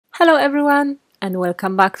Hello everyone and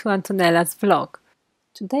welcome back to Antonella's vlog.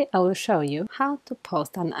 Today I will show you how to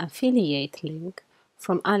post an affiliate link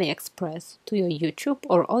from AliExpress to your YouTube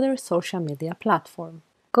or other social media platform.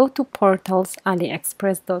 Go to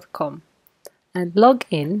portalsaliexpress.com and log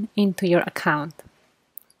in into your account.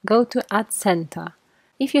 Go to Ad Center.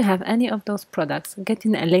 If you have any of those products,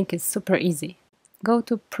 getting a link is super easy. Go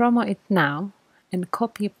to Promo It Now and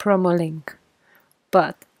copy promo link.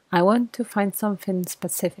 But I want to find something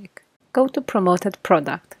specific. Go to Promoted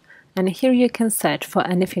Product and here you can search for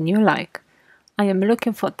anything you like. I am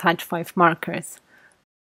looking for Touch 5 markers.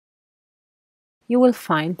 You will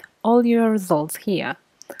find all your results here.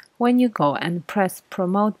 When you go and press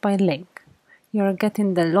Promote by Link, you are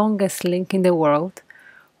getting the longest link in the world,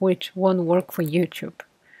 which won't work for YouTube.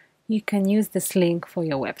 You can use this link for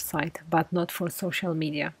your website, but not for social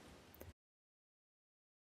media.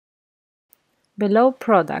 Below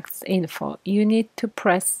Products Info, you need to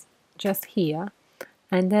press just here,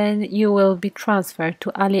 and then you will be transferred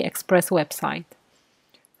to AliExpress website.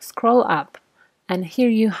 Scroll up, and here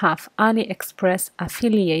you have AliExpress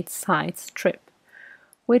affiliate site strip,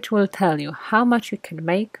 which will tell you how much you can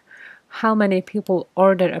make, how many people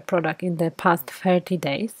order a product in the past 30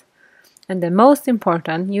 days, and the most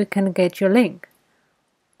important, you can get your link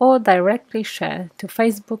or directly share to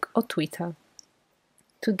Facebook or Twitter.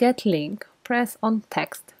 To get link, press on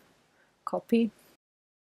text, copy,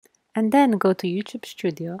 and then go to YouTube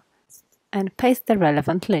Studio and paste the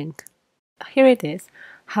relevant link. Here it is,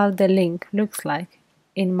 how the link looks like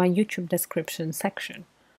in my YouTube description section.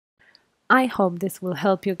 I hope this will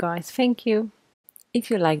help you guys. Thank you. If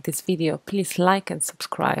you like this video, please like and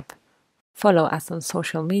subscribe. Follow us on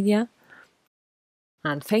social media.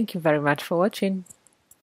 And thank you very much for watching.